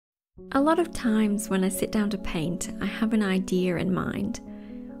A lot of times when I sit down to paint, I have an idea in mind.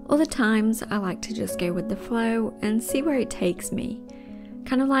 Other times I like to just go with the flow and see where it takes me.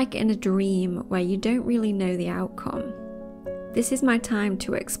 Kind of like in a dream where you don't really know the outcome. This is my time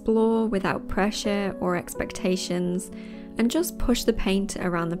to explore without pressure or expectations and just push the paint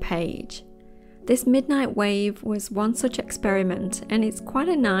around the page. This midnight wave was one such experiment, and it's quite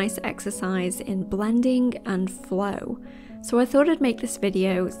a nice exercise in blending and flow, so I thought I'd make this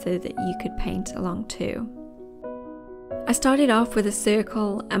video so that you could paint along too. I started off with a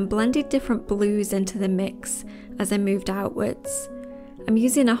circle and blended different blues into the mix as I moved outwards. I'm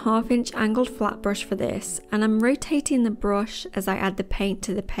using a 1/2 inch angled flat brush for this, and I'm rotating the brush as I add the paint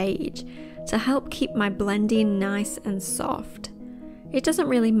to the page to help keep my blending nice and soft. It doesn't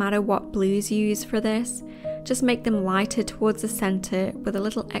really matter what blues you use for this, just make them lighter towards the centre with a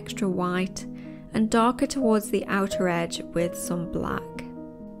little extra white and darker towards the outer edge with some black.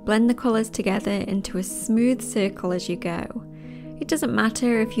 Blend the colours together into a smooth circle as you go. It doesn't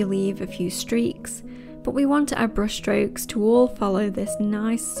matter if you leave a few streaks, but we want our brush strokes to all follow this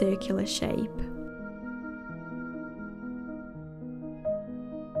nice circular shape.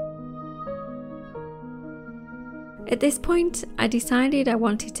 At this point, I decided I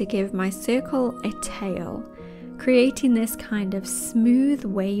wanted to give my circle a tail, creating this kind of smooth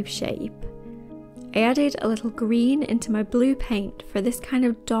wave shape. I added a little green into my blue paint for this kind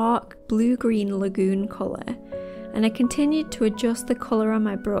of dark blue-green lagoon colour, and I continued to adjust the colour on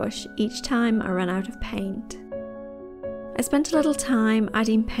my brush each time I ran out of paint. I spent a little time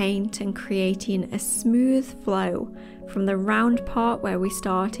adding paint and creating a smooth flow from the round part where we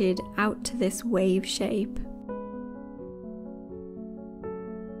started out to this wave shape.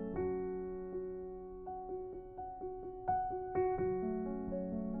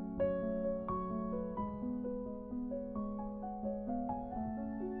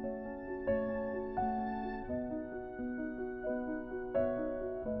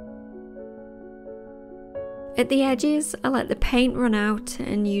 At the edges, I let the paint run out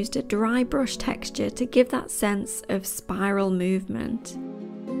and used a dry brush texture to give that sense of spiral movement.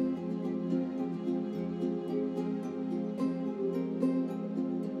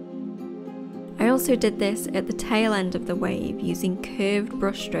 I also did this at the tail end of the wave using curved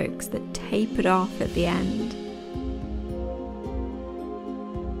brush strokes that tapered off at the end.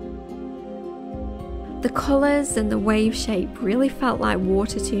 The colours and the wave shape really felt like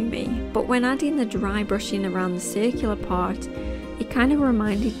water to me, but when adding the dry brushing around the circular part, it kind of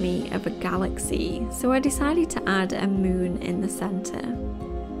reminded me of a galaxy, so I decided to add a moon in the centre.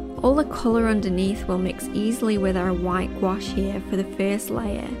 All the colour underneath will mix easily with our white gouache here for the first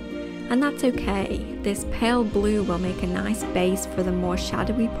layer, and that's okay. This pale blue will make a nice base for the more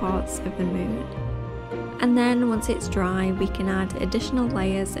shadowy parts of the moon. And then once it's dry, we can add additional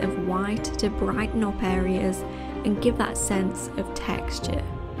layers of white to brighten up areas and give that sense of texture.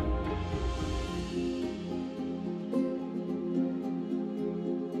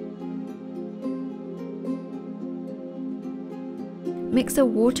 Mix a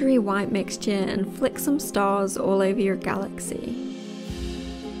watery white mixture and flick some stars all over your galaxy.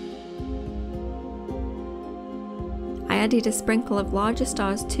 I added a sprinkle of larger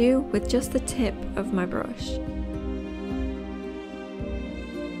stars too with just the tip of my brush.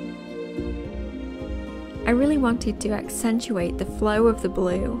 I really wanted to accentuate the flow of the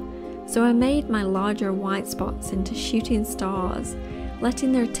blue, so I made my larger white spots into shooting stars,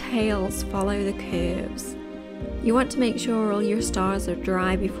 letting their tails follow the curves. You want to make sure all your stars are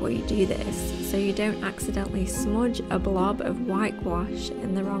dry before you do this, so you don't accidentally smudge a blob of white gouache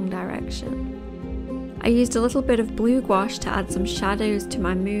in the wrong direction. I used a little bit of blue gouache to add some shadows to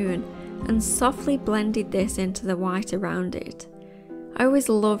my moon and softly blended this into the white around it. I always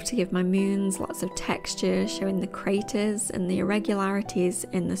love to give my moons lots of texture, showing the craters and the irregularities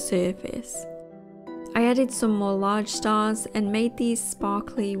in the surface. I added some more large stars and made these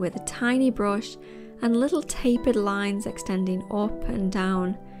sparkly with a tiny brush and little tapered lines extending up and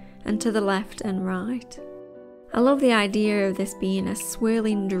down and to the left and right. I love the idea of this being a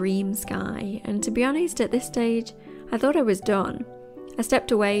swirling dream sky, and to be honest, at this stage, I thought I was done. I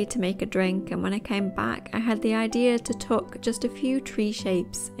stepped away to make a drink, and when I came back, I had the idea to tuck just a few tree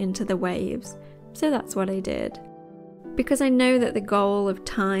shapes into the waves, so that's what I did. Because I know that the goal of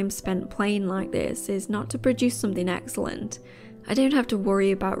time spent playing like this is not to produce something excellent. I don't have to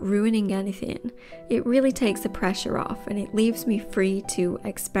worry about ruining anything. It really takes the pressure off, and it leaves me free to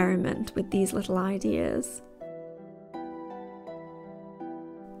experiment with these little ideas.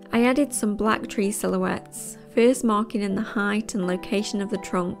 I added some black tree silhouettes, first marking in the height and location of the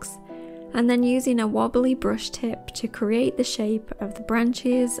trunks, and then using a wobbly brush tip to create the shape of the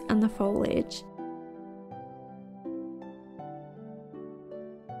branches and the foliage.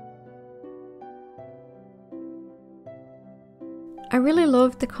 I really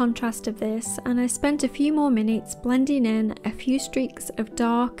loved the contrast of this, and I spent a few more minutes blending in a few streaks of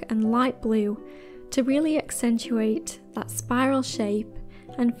dark and light blue to really accentuate that spiral shape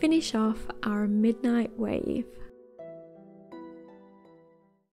and finish off our midnight wave.